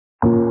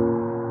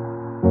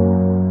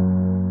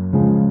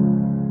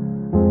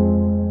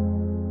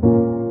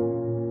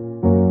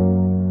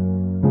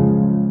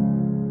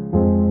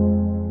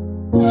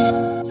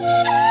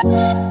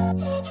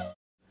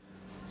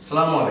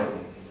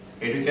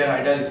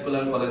School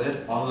and কলেজের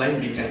online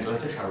বিজ্ঞান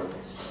ক্লাসে স্বাগত।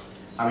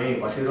 আমি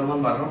ওয়াসির রহমান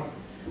বাদর,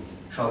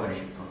 সহকারী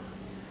শিক্ষক।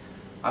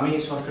 আমি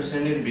ষষ্ঠ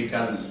শ্রেণীর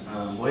বিজ্ঞান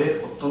বইয়ের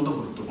অত্যন্ত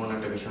গুরুত্বপূর্ণ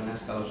একটা বিষয় নিয়ে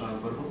আজকে আলোচনা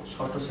করব।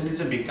 ষষ্ঠ শ্রেণীর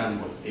যে বিজ্ঞান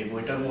বই, এই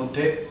বইটার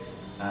মধ্যে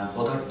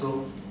পদার্থ,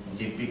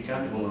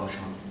 জীববিজ্ঞান এবং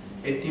রসায়ন,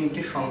 এই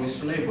তিনটির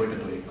সংমিশ্রণে এই বইটা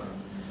তৈরি করা।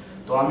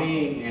 তো আমি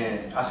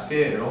আজকে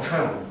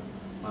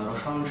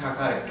রসায়ন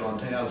শাখার একটি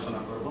অধ্যায় আলোচনা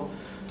করব।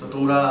 তো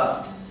তোমরা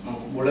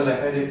বোর্ডে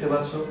লেখায় দেখতে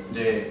পাচ্ছ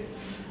যে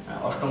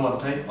অষ্টম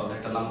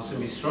অধ্যায়টার নাম হচ্ছে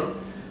মিশ্রণ।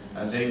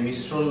 যে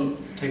মিশ্রণ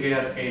থেকে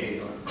আর কি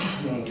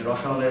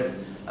রসায়নের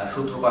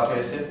সূত্রপাত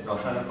হয়েছে।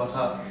 রসায়নের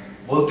কথা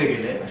বলতে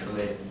গেলে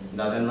আসলে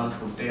যাদের নাম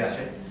শুরুতেই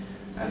আসে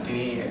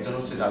তিনি একজন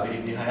হচ্ছে জাবির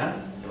ইবনে হায়ান,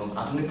 এবং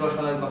আধুনিক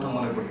রসায়নের কথা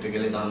মনে করতে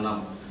গেলে যার নাম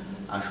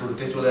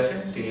শুরুতে চলে আসে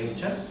তিনি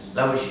হচ্ছেন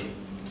লাভৈশী।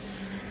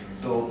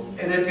 তো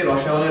এদেরকে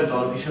রসায়নের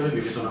জনক হিসেবে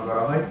বিবেচনা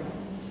করা হয়।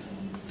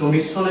 তো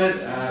মিশ্রণের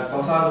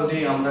কথা যদি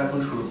আমরা এখন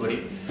শুরু করি,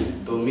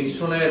 তো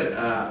মিশ্রণের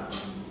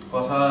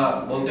কথা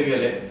বলতে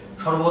গেলে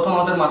সর্বপ্রথম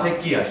আমাদের মাথায়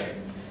কি আসে?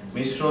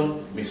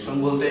 মিশ্রণ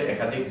বলতে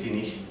একাধিক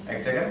জিনিস এক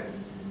জায়গায়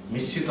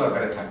মিশ্রিত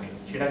আকারে থাকে,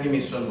 সেটাকে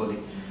মিশ্রণ বলি।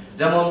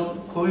 যেমন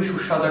খুবই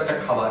সুস্বাদু একটা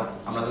খাবার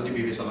আমরা যদি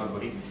বিবেচনা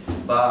করি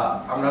বা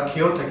আমরা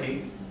খেয়েও থাকি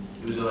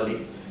ইউজুয়ালি,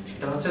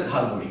 সেটা হচ্ছে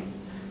ঝালমুড়ি।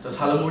 তো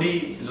ঝালমুড়ি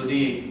যদি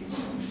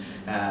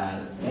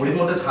মুড়ির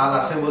মধ্যে ঝাল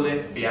আছে বলে,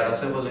 পেঁয়াজ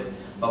আছে বলে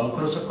বা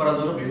মুখরোচক করার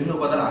জন্য বিভিন্ন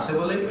উপাদান আছে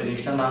বলে ওই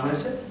জিনিসটার নাম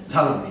হয়েছে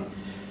ঝালমুড়ি।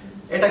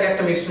 এটাকে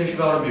একটা মিশ্রণ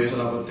হিসেবে আমরা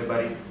বিবেচনা করতে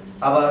পারি।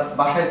 আবার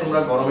বাসায় তোমরা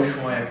গরমের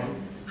সময় এখন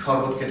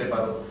শরবত খেতে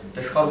পারো। তো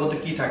শরবতে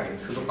কি থাকে?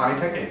 শুধু পানি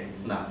থাকে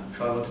না,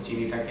 শরবতে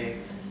চিনি থাকে,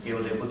 কেউ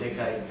লেবু দিয়ে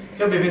খায়,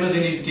 কেউ বিভিন্ন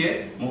জিনিস দিয়ে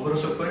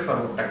মুখরোচক করে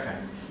শরবতটা খায়।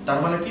 তার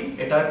মানে কি,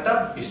 এটা একটা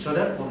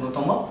মিশ্রণের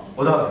অন্যতম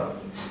উদাহরণ।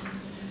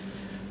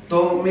 তো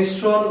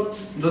মিশ্রণ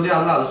যদি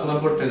আমরা আলোচনা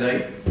করতে যাই,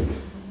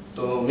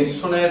 তো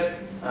মিশ্রণের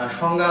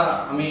সংজ্ঞা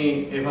আমি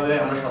এভাবে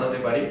আমরা সাজাতে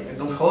পারি।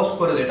 একদম সহজ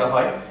করে যেটা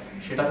হয়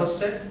সেটা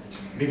হচ্ছে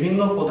বিভিন্ন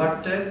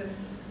পদার্থের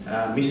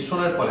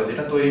মিশ্রণের ফলে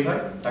যেটা তৈরি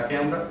হয় তাকে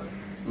আমরা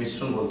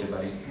মিশ্রণ বলতে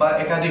পারি, বা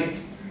একাধিক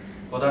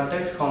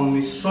পদার্থের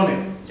সংমিশ্রণে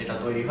যেটা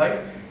তৈরি হয়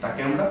তাকে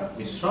আমরা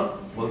মিশ্রণ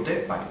বলতে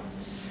পারি।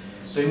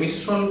 তো এই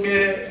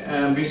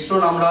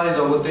মিশ্রণ আমরা এই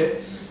জগতে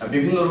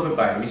বিভিন্ন রূপে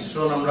পাই।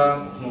 মিশ্রণ আমরা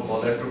কখনো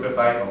বলের রূপে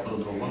পাই, কখনো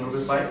দ্রবণ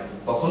রূপে পাই,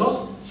 কখনো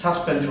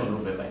সাসপেনশন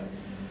রূপে পাই।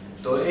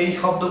 তো এই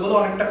শব্দগুলো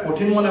অনেকটা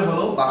কঠিন মনে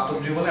হলেও বাস্তব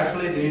জীবনে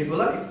আসলে এই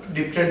জিনিসগুলো একটু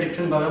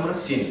ডিফারেন্ট ভাবে আমরা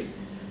চিনি,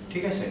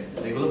 ঠিক আছে?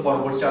 এগুলো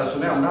পরবর্তী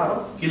আলোচনায় আমরা আরো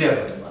ক্লিয়ার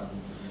হতে পারি।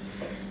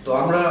 তো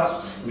আমরা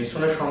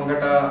মিশ্রণের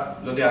সংজ্ঞাটা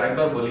যদি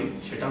আরেকবার বলি,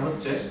 সেটা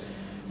হচ্ছে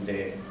যে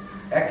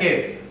একের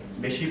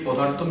বেশি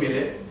পদার্থ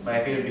মিলে বা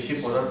একের বেশি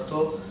পদার্থ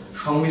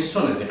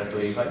সংমিশ্রণে যেটা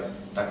তৈরি হয়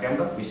তাকে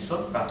আমরা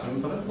মিশ্রণ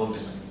প্রাথমিকভাবে বলতে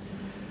পারি।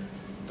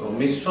 তো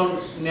মিশ্রণ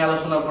নিয়ে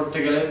আলোচনা করতে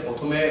গেলে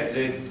প্রথমে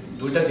যে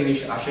দুইটা জিনিস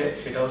আসে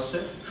সেটা হচ্ছে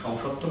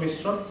সমসত্ব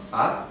মিশ্রণ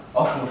আর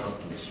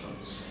অসমসত্ব মিশ্রণ।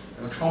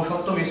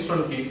 সমসত্ব মিশ্রণ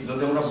কি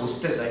যদি আমরা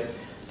বুঝতে চাই,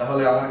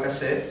 তাহলে আমার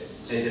কাছে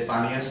এই যে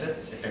পানি আছে,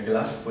 একটা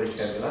গ্লাস,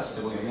 পরিষ্কার গ্লাস,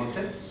 এবং এর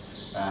মধ্যে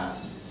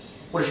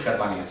পরিষ্কার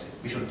পানি আছে,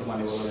 বিশুদ্ধ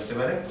পানি বলা যেতে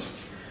পারে,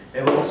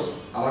 এবং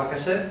আমার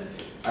কাছে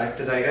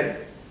আরেকটা জায়গায়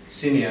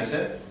চিনি আছে,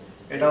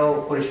 এটাও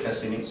পরিষ্কার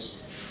চিনি।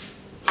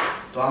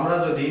 তো আমরা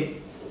যদি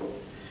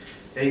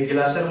এই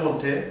গ্লাসের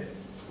মধ্যে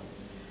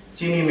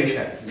চিনি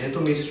মেশাই, যেহেতু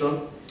মিশ্রণ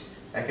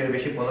একের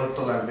বেশি পদার্থ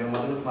লাগবে,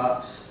 আমাদের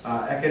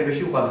একের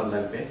বেশি উপাদান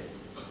লাগবে,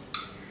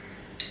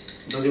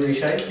 যদি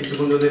মিশাই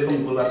কিছুক্ষণ যদি এরকম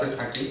গোলাতে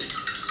থাকি,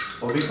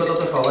 অভিজ্ঞতা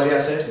তো সবারই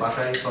আছে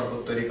বাসায়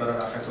শরবত তৈরি করার,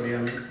 আশা করি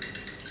আমি।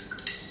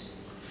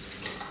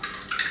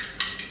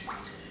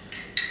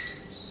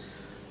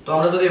 তো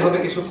আমরা যদি এভাবে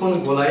কিছুক্ষণ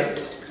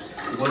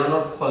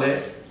গোলানোর ফলে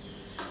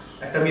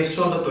একটা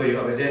মিশ্রণ তৈরি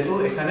হবে, যেহেতু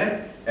এখানে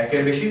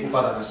একের বেশি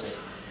উপাদান আছে।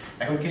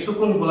 এখন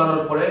কিছুক্ষণ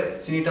গোলানোর পরে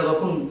চিনিটা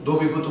যখন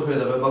দ্রবীভূত হয়ে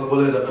যাবে বা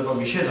গলে যাবে বা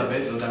মিশে যাবে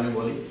যদি আমি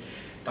বলি,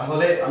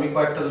 তাহলে আমি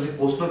কয়েকটা যদি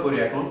প্রশ্ন করি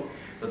এখন,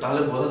 তো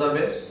তাহলে বোঝা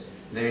যাবে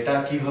যে এটা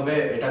কিভাবে,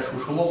 এটা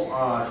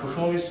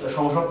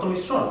সমসত্ব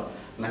মিশ্রণ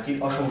নাকি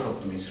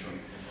অসমসত্ব মিশ্রণ।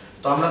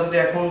 তো আমরা যদি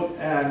এখন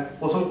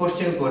প্রথম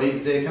কোশ্চেন করি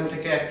যে এখান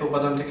থেকে একটা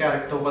উপাদান থেকে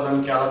আরেকটা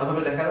উপাদানকে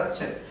আলাদাভাবে দেখা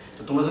যাচ্ছে,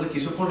 তো তোমরা যদি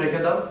কিছুক্ষণ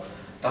রেখে দাও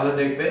তাহলে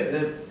দেখবে যে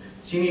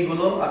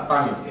চিনিগুলো আর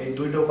পানি, এই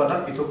দুইটা উপাদান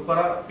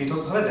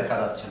পৃথকভাবে দেখা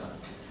যাচ্ছে না।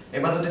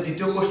 এবার যদি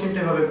দ্বিতীয় কোশ্চেনটা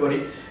এভাবে করি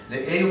যে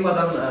এই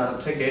উপাদান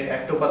থেকে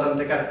একটা উপাদান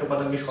থেকে আরেকটা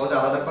উপাদান কি সহজে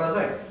আলাদা করা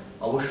যায়?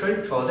 অবশ্যই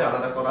সহজে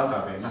আলাদা করা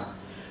যাবে না।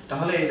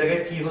 তাহলে এই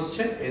জায়গায় কি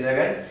হচ্ছে? এই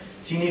জায়গায়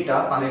চিনিটা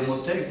পানির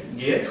মধ্যে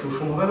গিয়ে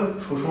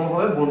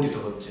সুষমভাবে বন্টিত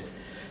হচ্ছে।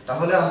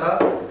 তাহলে আমরা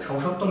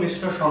সমসত্ব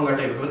মিশ্রণের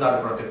সংজ্ঞাটা এভাবে দাঁড়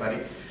করাতে পারি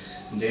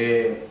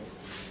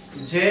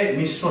যে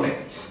মিশ্রণে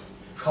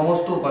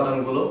সমস্ত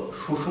উপাদানগুলো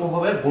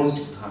সুষমভাবে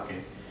বন্টিত থাকে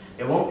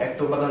এবং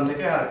একটা উপাদান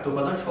থেকে আরেকটা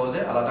উপাদান সহজে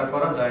আলাদা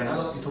করা যায় না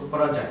বা পৃথক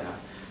করা যায় না।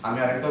 আমি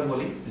আরেকবার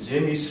বলি, যে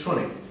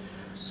মিশ্রণে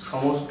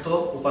সমস্ত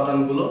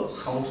উপাদানগুলো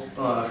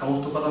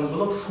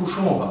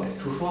সুষম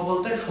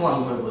বলতে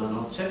সমানভাবে বোঝানো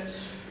হচ্ছে,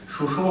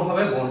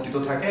 সুষমভাবে বন্টিত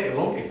থাকে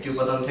এবং একটি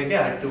উপাদান থেকে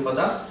আরেকটি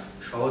উপাদান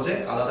সহজে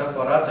আলাদা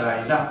করা যায়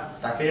না,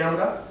 তাকেই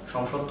আমরা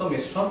সমসত্ব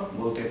মিশ্রণ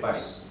বলতে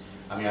পারি।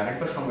 আমি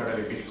আরেকবার সংজ্ঞাটা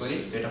রিপিট করি,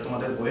 যেটা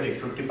তোমাদের বইয়ের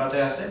 61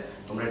 পাতায় আছে,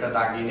 তোমরা এটা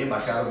দাগিয়ে নিয়ে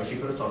বাসায় আরো বেশি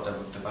করে চর্চা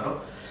করতে পারো।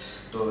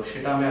 তো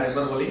সেটা আমি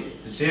আরেকবার বলি,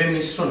 যে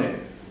মিশ্রণে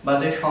বা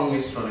যে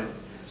সংমিশ্রণে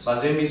বা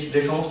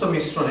যে সমস্ত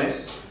মিশ্রণে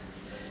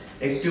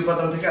একটি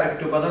উপাদান থেকে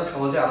আরেকটি উপাদান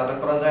সহজে আলাদা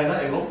করা যায় না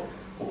এবং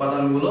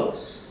উপাদানগুলো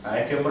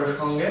একে অপরের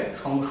সঙ্গে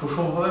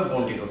সুষমভাবে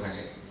বণ্টিত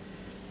থাকে,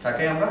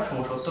 তাকে আমরা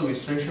সমসত্ব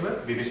মিশ্রণ হিসেবে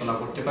বিবেচনা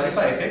করতে পারি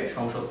বা একে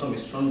সমসত্ব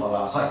মিশ্রণ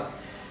বলা হয়।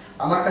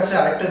 আমার কাছে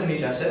আরেকটা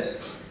জিনিস আছে,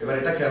 এবার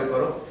এটা খেয়াল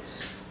করো।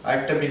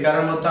 আরেকটা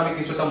বিকারের মধ্যে আমি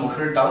কিছুটা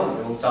মসুরের ডাউল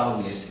এবং চাউল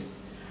নিয়েছি,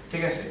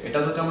 ঠিক আছে? এটা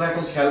যদি আমরা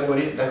এখন খেয়াল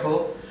করি, দেখো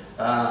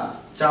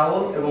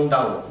চাউল এবং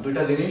ডাউল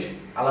দুইটা জিনিস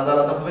আলাদা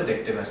আলাদা ভাবে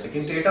দেখতে পাচ্ছি,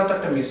 কিন্তু এটাও তো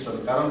একটা মিশ্রণ,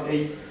 কারণ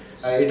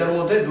এটার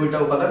মধ্যে দুইটা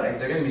উপাদান এক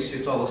জায়গায়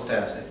মিশ্রিত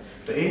অবস্থায় আছে।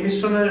 তো এই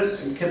মিশ্রণের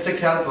ক্ষেত্রে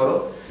খেয়াল করো,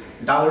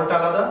 ডাউলটা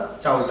আলাদা,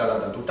 চাউলটা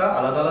আলাদা, দুটা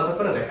আলাদা আলাদা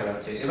করে দেখা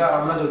যাচ্ছে। এবার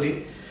আমরা যদি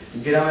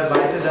গ্রামের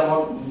বাড়িতে যেমন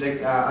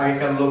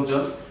আগেকার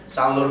লোকজন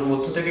চাউলের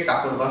মধ্য থেকে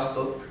কাপড় বাছত,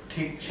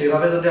 ঠিক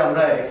সেভাবে যদি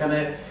আমরা এখানে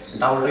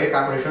ডাউলটাকে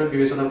কাপড় হিসেবে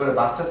বিবেচনা করে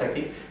বাছতে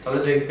থাকি, তাহলে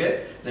দেখবে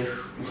যে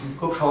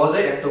খুব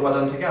সহজেই একটা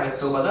উপাদান থেকে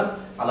আরেকটা উপাদান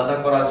আলাদা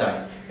করা যায়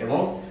এবং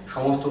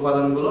সমস্ত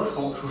উপাদানগুলো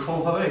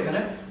সুষমভাবে এখানে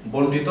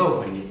বণ্টিতও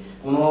হয়নি।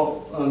 কোনো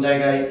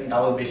জায়গায়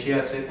ডাউল বেশি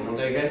আছে, কোনো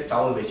জায়গায়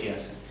চাউল বেশি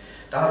আছে।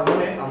 তার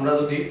ফলে আমরা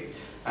যদি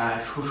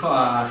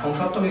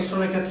সমসত্ব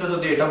মিশ্রণের ক্ষেত্রে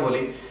যদি এটা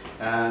বলি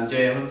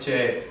যে হচ্ছে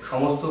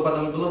সমস্ত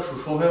উপাদানগুলো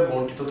সুষমভাবে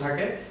বণ্টিত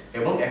থাকে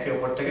এবং একে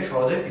অপর থেকে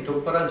সহজে পৃথক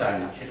করা যায়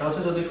না, সেটা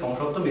হচ্ছে যদি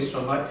সমসত্ব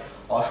মিশ্রণ হয়।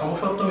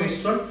 অসমসত্ব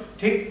মিশ্রণ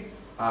ঠিক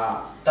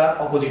তার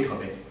অপোজিট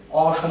হবে,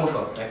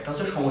 অসমসত্ব। একটা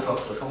হচ্ছে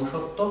সমসত্ব,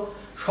 সমসত্ব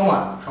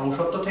সমান,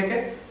 সমসত্ব থেকে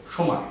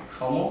সমান,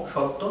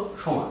 সমসত্ব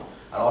সমান,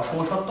 আর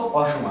অসমসত্ব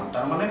অসমান।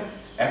 তার মানে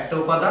একটা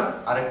উপাদান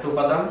আরেকটা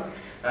উপাদান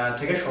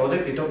থেকে সহজে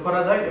পৃথক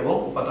করা যায় এবং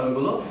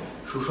উপাদানগুলো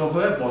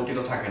সুষমভাবে বণ্টিত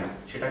থাকে না,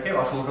 সেটাকে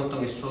অসমসত্ব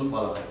মিশ্রণ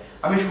বলা হয়।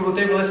 আমি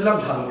শুরুতেই বলেছিলাম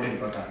ঝালমুড়ির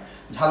কথা।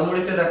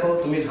 ঝালমুড়িতে দেখো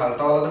তুমি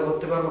ঝালটা আলাদা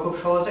করতে পারবে খুব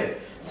সহজে,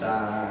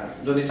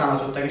 যদি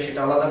চানাচুর থাকে সেটা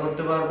আলাদা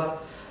করতে পারবা,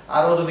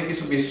 আরো যদি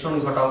কিছু মিশ্রণ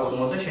ঘটাও ওর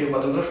মধ্যে সেই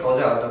উপাদানগুলো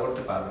সহজে আলাদা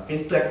করতে পারবে।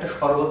 কিন্তু একটা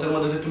শরবতের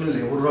মধ্যে যদি তুমি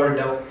লেবুর রস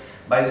দাও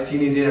বা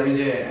চিনি দিয়ে আমি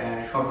যে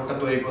শরবতটা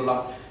তৈরি করলাম,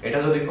 এটা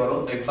যদি করো,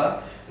 দেখবা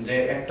যে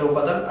একটা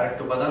উপাদান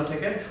আরেকটা উপাদান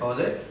থেকে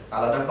সহজে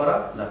আলাদা করা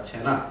যাচ্ছে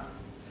না।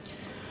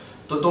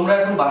 তো তোমরা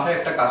এখন বাসায়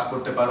একটা কাজ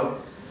করতে পারো,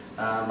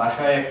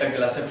 বাসায় একটা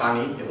গ্লাসে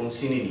পানি এবং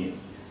চিনি নিয়ে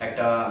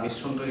একটা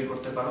মিশ্রণ তৈরি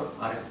করতে পারো,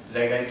 আর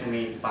জায়গায়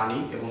তুমি পানি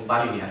এবং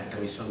বালি নিয়ে একটা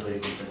মিশ্রণ তৈরি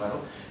করতে পারো,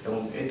 এবং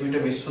এই দুইটা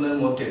মিশ্রণের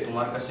মধ্যে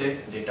তোমার কাছে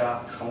যেটা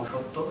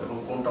সমসত্ব এবং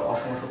কোনটা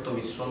অসমসত্ব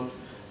মিশ্রণ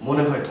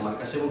মনে হয় তোমার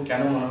কাছে এবং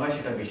কেন মনে হয়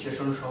সেটা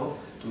বিশ্লেষণ সহ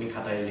তুমি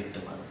খাতায় লিখতে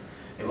পারো।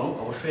 এবং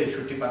অবশ্যই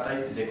 61 পাতায়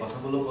যে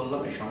কথাগুলো বললাম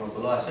এই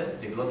সময়গুলো আছে,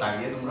 যেগুলো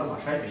দাগিয়ে তোমরা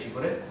বাসায় বেশি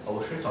করে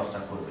অবশ্যই চর্চা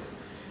করবে।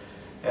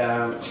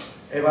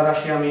 এবার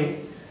আসি আমি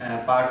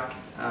পার্ট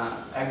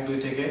 1-2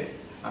 থেকে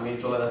আমি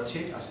চলে যাচ্ছি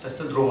আস্তে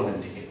আস্তে দ্রবণের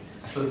দিকে।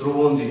 আসলে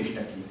দ্রবণ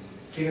জিনিসটা কি,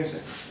 ঠিক আছে?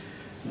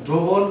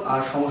 দ্রবণ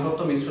আর সমসত্ব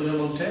মিশ্রণের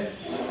মধ্যে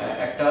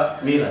একটা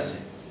মিল আছে।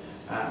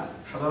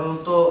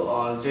 সাধারণত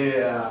যে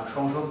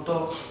সমসত্ব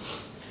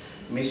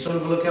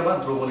মিশ্রণগুলোকে আবার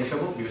দ্রবণ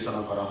হিসেবে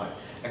বিবেচনা করা হয়।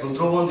 এখন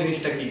দ্রবণ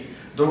জিনিসটা কি?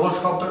 দ্রবণ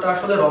শব্দটা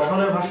আসলে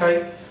রসায়নের ভাষায়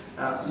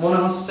মনে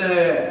হচ্ছে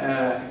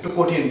একটু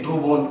কঠিন।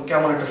 দ্রবণ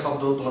কেমন একটা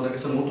শব্দ, তোমাদের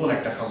কাছে নতুন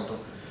একটা শব্দ,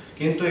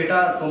 কিন্তু এটা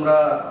তোমরা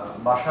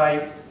বাসায়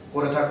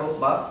করে থাকো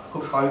বা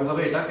খুব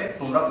স্বাভাবিকভাবে এটাকে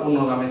তোমরা অন্য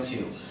নামে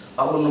চিনো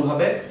বা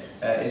অন্যভাবে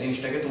এই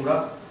জিনিসটাকে তোমরা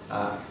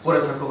করে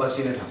থাকো বা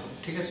চিনে থাকো,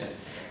 ঠিক আছে?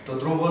 তো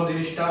দ্রবণ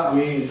জিনিসটা,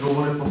 আমি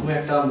দ্রবণের প্রথমে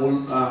একটা মূল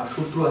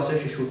সূত্র আছে,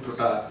 সেই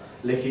সূত্রটা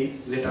লিখি,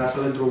 যেটা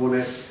আসলে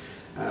দ্রবণের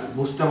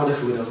বুঝতে আমাদের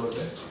সুবিধা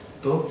করবে।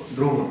 তো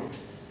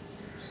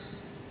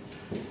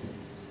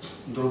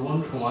দ্রবণ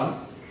সমান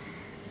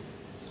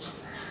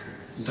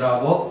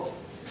দ্রাবক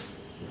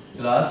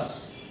প্লাস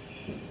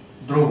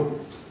দ্রব।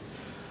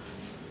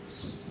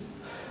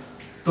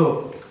 তো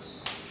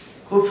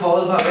খুব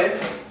সহজভাবে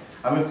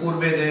আমি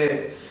পূর্বে যে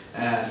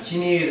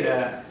চিনির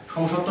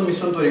সমসত্ব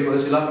মিশ্রণ তৈরি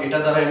করেছিলাম, এটা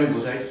দ্বারা আমি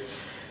বুঝাই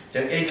যে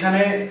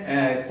এইখানে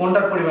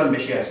কোনটার পরিমাণ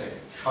বেশি আছে।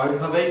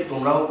 স্বাভাবিকভাবেই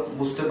তোমরাও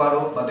বুঝতে পারো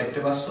বা দেখতে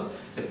পাচ্ছ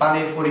যে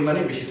পানির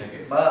পরিমাণই বেশি থাকে।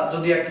 বা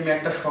যদি আমি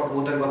একটা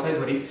শরবতের কথাই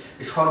ধরি,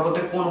 এই শরবতে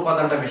কোন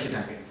উপাদানটা বেশি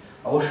থাকে?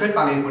 অবশ্যই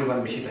পানির পরিমাণ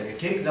বেশি থাকে।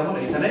 ঠিক যেমন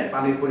এখানে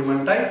পানির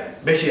পরিমাণটাই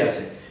বেশি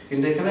আছে,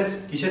 কিন্তু এখানে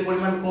কিসের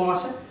পরিমাণ কম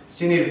আছে?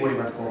 চিনির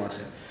পরিমাণ কম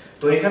আছে।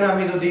 তো এখানে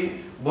আমি যদি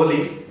বলি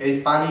এই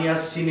পানি আর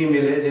চিনি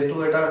মিলে, যেহেতু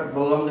এটা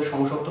বললাম যে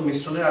সমসত্ব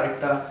মিশ্রণের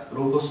আরেকটা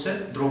রূপ হচ্ছে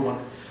দ্রবণ,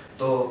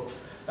 তো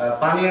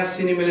পানি আর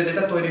চিনি মিলে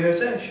যেটা তৈরি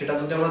হয়েছে সেটা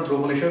যদি আমরা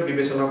দ্রবণ হিসেবে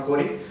বিবেচনা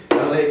করি,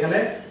 তাহলে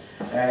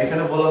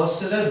এখানে বলা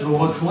হচ্ছে যে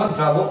দ্রবণ সমান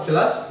দ্রাবক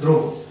প্লাস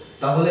দ্রব।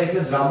 তাহলে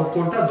এখানে দ্রাবক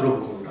কোনটা, দ্রব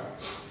কোনটা?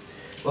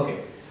 ওকে,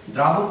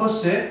 দ্রাবক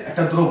হচ্ছে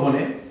একটা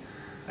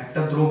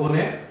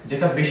দ্রবণে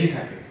যেটা বেশি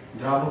থাকে,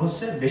 দ্রাবক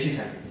হচ্ছে বেশি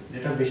থাকে,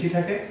 যেটা বেশি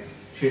থাকে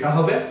সেটা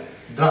হবে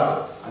দ্রাবক,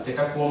 আর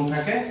যেটা কম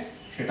থাকে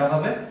সেটা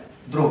হবে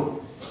দ্রব।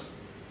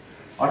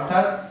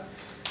 অর্থাৎ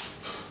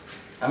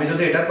আমি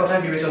যদি এটার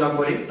কথাই বিবেচনা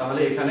করি,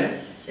 তাহলে এখানে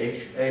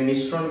এই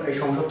মিশ্রণ, এই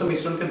সমসত্ব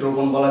মিশ্রণকে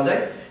দ্রবণ বলা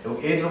যায়, এবং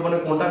এই দ্রবণে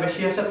কোনটা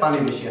বেশি আছে? পানি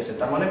বেশি আছে,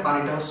 তার মানে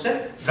পানিটা হচ্ছে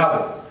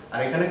দ্রাবক। আর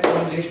এখানে কোন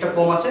জিনিসটা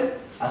কম আছে?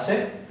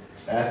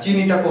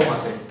 চিনিটা কম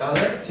আছে,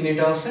 তাহলে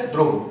চিনিটা হচ্ছে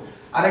দ্রবণ।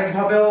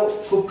 আরেকভাবেও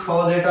খুব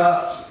সহজে এটা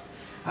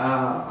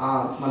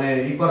মানে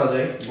করা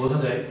যায়, বোঝা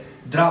যায়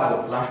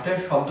দ্রাবক, লাস্টের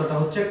শব্দটা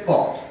হচ্ছে ক,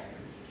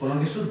 কোনো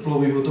কিছু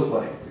দ্রবীভূত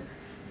করে,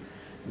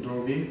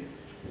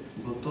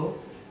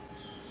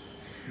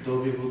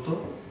 দ্রবীভূত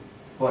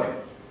করে।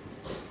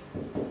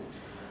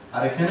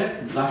 আর এখানে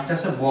লাস্টে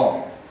আছে ব,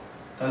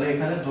 তাহলে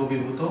এখানে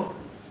দ্রবীভূত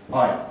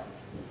হয়,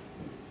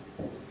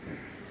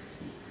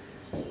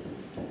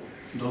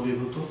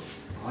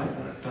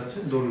 আর একটা হচ্ছে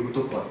দ্রবীভূত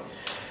করে।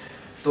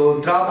 তো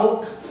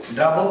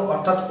দ্রাবক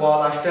অর্থাৎ ক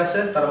লাস্টে আছে,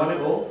 তার মানে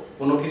ও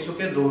কোনো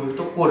কিছুকে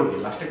দ্রবীভূত করবে,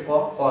 লাস্টে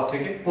ক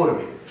থেকে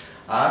করবে।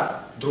 আর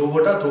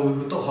দ্রবটা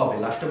দ্রবীভূত হবে,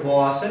 লাস্টে ব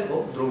আছে, ও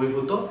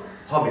দ্রবীভূত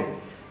হবে।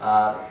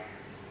 আর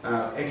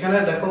এখানে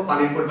দেখো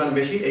পানির পরিমাণ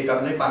বেশি, এই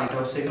কারণে পানিটা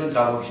হচ্ছে এখানে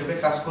দ্রাবক হিসেবে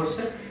কাজ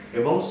করছে,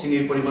 এবং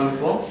চিনির পরিমাণ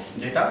কম,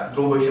 যেটা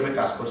দ্রব হিসেবে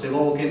কাজ করছে,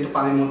 এবং ও কিন্তু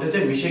পানির মধ্যে যে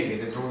মিশে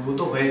গেছে, দ্রবীভূত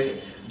হয়েছে।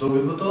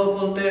 দ্রবীভূত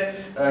বলতে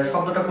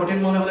শব্দটা কঠিন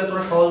মনে হলে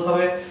তোমরা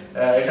সহজভাবে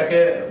এটাকে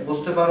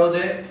বুঝতে পারো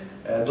যে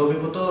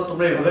দ্রবীভূত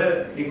তোমরা এইভাবে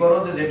করো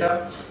যে যেটা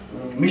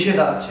মিশে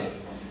যাচ্ছে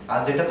আর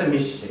যেটাতে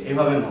মিশছে,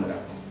 এভাবে মনে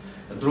রাখো।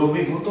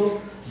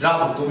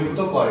 দ্রবীভূত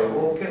করে,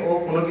 ও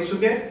কোনো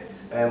কিছুকে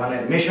মানে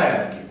মেশায়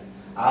আর কি।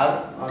 আর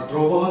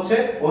দ্রব হচ্ছে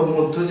ওর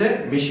মধ্যে যে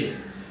মিশে।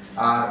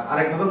 আর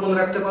আরেকভাবে মনে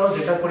রাখতে পারো,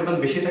 যেটার পরিমাণ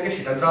বেশি থাকে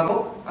সেটা দ্রাবক,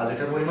 আর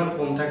যেটার পরিমাণ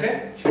কম থাকে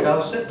সেটা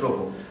হচ্ছে দ্রব।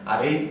 আর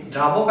এই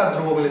দ্রাবক আর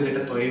দ্রব মিলে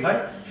যেটা তৈরি হয়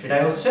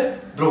সেটাই হচ্ছে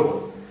দ্রব।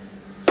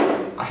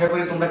 আশা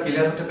করি তোমরা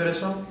ক্লিয়ার হতে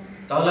পেরেছো।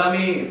 তাহলে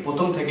আমি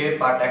প্রথম থেকে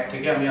পার্ট 1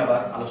 থেকে আমি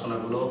আবার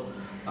আলোচনাগুলো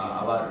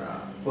আবার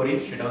করি।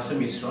 সেটা হচ্ছে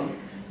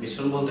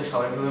মিশ্রণ বলতে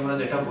স্বাভাবিকভাবে আমরা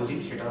যেটা বুঝি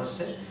সেটা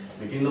হচ্ছে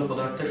বিভিন্ন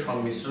পদার্থের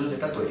সংমিশ্রণ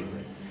যেটা তৈরি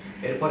হয়।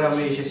 এরপরে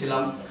আমি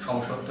এসেছিলাম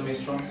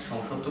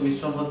সমসত্ব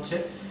মিশ্রণ হচ্ছে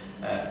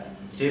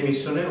যে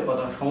মিশ্রণে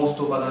সমস্ত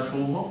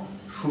উপাদানসমূহ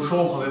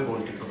সুষমভাবে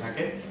বণ্টিত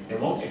থাকে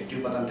এবং একটি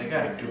উপাদান থেকে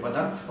আরেকটি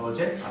উপাদান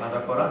সহজে আলাদা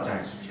করা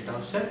যায়, সেটা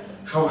হচ্ছে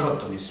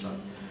সমসত্ব মিশ্রণ।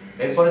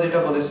 এরপরে যেটা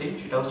বলেছি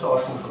সেটা হচ্ছে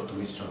অসমসত্ব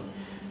মিশ্রণ,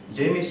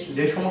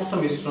 যে সমস্ত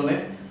মিশ্রণে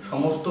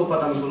সমস্ত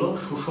উপাদানগুলো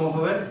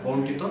সুষমভাবে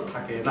বণ্টিত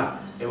থাকে না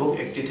এবং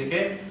একটি থেকে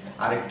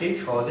আরেকটি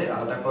সহজে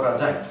আলাদা করা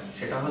যায়,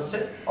 সেটা হচ্ছে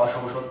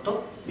অসমসত্ব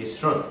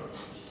মিশ্রণ।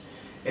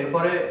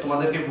 এরপরে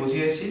তোমাদেরকে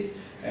বুঝিয়েছি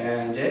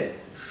যে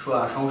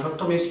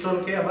সমসত্ব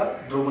মিশ্রণকে আবার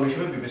দ্রবণ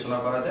হিসেবে বিবেচনা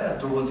করা যায়। আর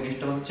দ্রবণ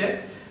জিনিসটা হচ্ছে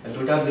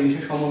দুইটা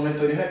জিনিসের সমন্বয়ে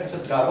তৈরি হয়, হচ্ছে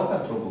দ্রাবক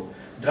আর দ্রব।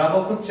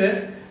 দ্রাবক হচ্ছে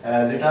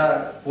যেটা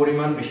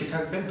পরিমাণ বেশি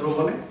থাকবে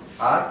দ্রবণে,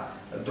 আর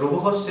দ্রব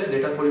হচ্ছে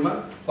যেটার পরিমাণ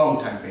কম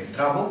থাকবে।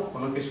 দ্রাবক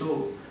কোনো কিছু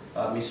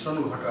মিশ্রণ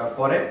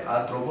করে,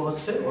 আর দ্রব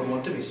হচ্ছে ওর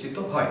মধ্যে মিশ্রিত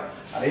হয়।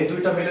 আর এই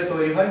দুইটা মিলে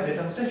তৈরি হয়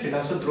সেটা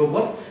হচ্ছে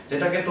দ্রবণ,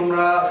 যেটাকে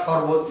তোমরা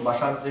শরবত,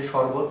 বাসার যে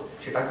শরবত,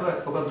 সেটাকেও এক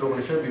প্রকার দ্রবণ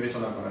হিসেবে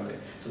বিবেচনা করা যায়।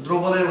 তো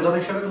দ্রবণের উদাহরণ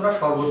হিসেবে তোমরা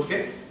শরবতকে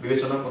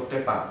বিবেচনা করতে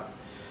পারো।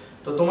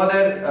 তো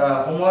তোমাদের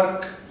হোমওয়ার্ক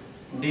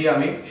দিয়ে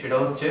আমি সেটা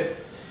হচ্ছে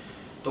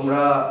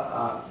তোমরা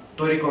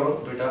তৈরি করো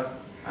দুইটা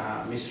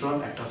মিশ্রণ,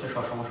 একটা হচ্ছে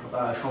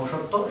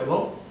সমসত্ব এবং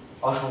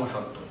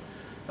অসমসত্ব।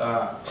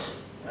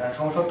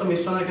 সমসত্ব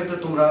মিশ্রণের ক্ষেত্রে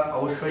তোমরা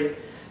অবশ্যই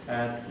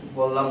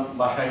বললাম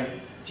বাসায়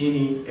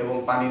চিনি এবং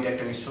পানিতে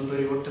একটা মিশ্রণ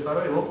তৈরি করতে পারো,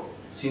 এবং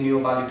চিনি ও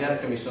বালিতে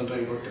একটা মিশ্রণ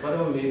তৈরি করতে পারো,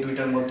 এবং এই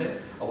দুইটার মধ্যে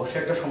অবশ্যই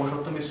একটা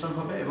সমসত্ব মিশ্রণ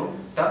হবে এবং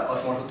একটা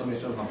অসমসত্ব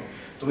মিশ্রণ হবে।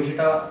 তুমি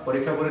সেটা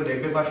পরীক্ষা করে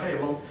দেখবে বাসায়,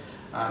 এবং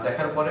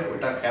দেখার পরে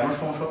ওটা কেন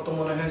সমসত্ব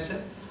মনে হয়েছে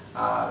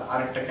আর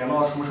আরেকটা কেন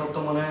অসমসত্ব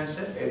মনে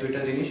হয়েছে, এই দুইটা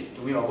জিনিস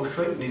তুমি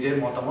অবশ্যই নিজের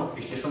মতামত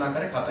বিশ্লেষণ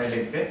আকারে খাতায়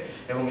লিখবে।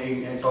 এবং এই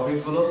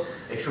টপিকগুলো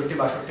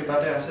 61-62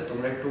 পাতে আছে,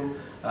 তোমরা একটু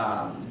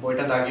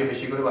বইটা দাগিয়ে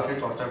বেশি করে বাসায়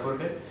চর্চা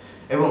করবে।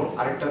 এবং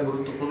আরেকটা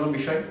গুরুত্বপূর্ণ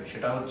বিষয়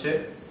সেটা হচ্ছে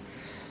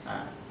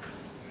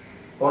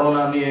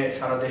করোনা নিয়ে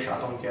সারা দেশ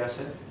আতঙ্কে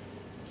আছে।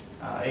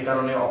 এই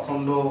কারণে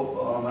অখণ্ড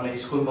মানে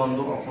স্কুল বন্ধ,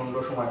 অখণ্ড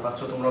সময় পাচ্ছ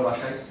তোমরা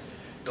বাসায়।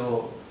 তো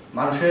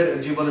মানুষের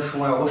জীবনের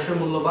সময় অবশ্যই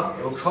মূল্যবান,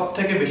 এবং সব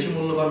থেকে বেশি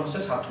মূল্যবান হচ্ছে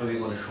ছাত্র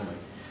জীবনের সময়।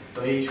 তো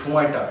এই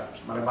সময়টা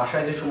মানে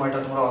বাসায় যে সময়টা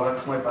তোমরা অগাধ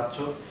সময় পাচ্ছ,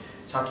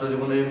 ছাত্র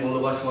জীবনের এই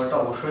মূল্যবান সময়টা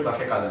অবশ্যই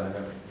বাসায় কাজে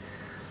লাগাবে।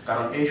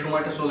 কারণ এই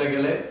সময়টা চলে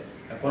গেলে,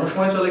 কোনো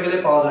সময় চলে গেলে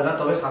পাওয়া যায় না,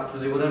 তবে ছাত্র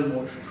জীবনের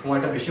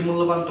সময়টা বেশি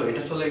মূল্যবান। তো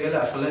এটা চলে গেলে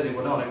আসলে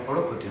জীবনে অনেক বড়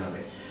ক্ষতি হবে।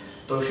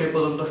 তো সেই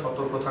পর্যন্ত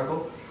সতর্ক থাকো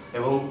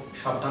এবং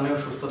সাবধানে ও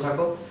সুস্থ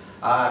থাকো।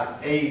 আর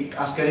এই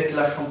আজকের এই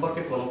ক্লাস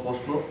সম্পর্কে কোনো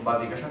প্রশ্ন বা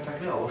জিজ্ঞাসা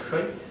থাকলে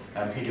অবশ্যই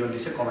ভিডিও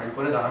নিচে কমেন্ট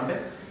করে জানাবে।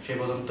 সেই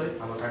পর্যন্তই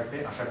ভালো থাকবে,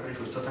 আশা করি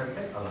সুস্থ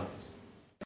থাকবে। আল্লাহ হাফেজ।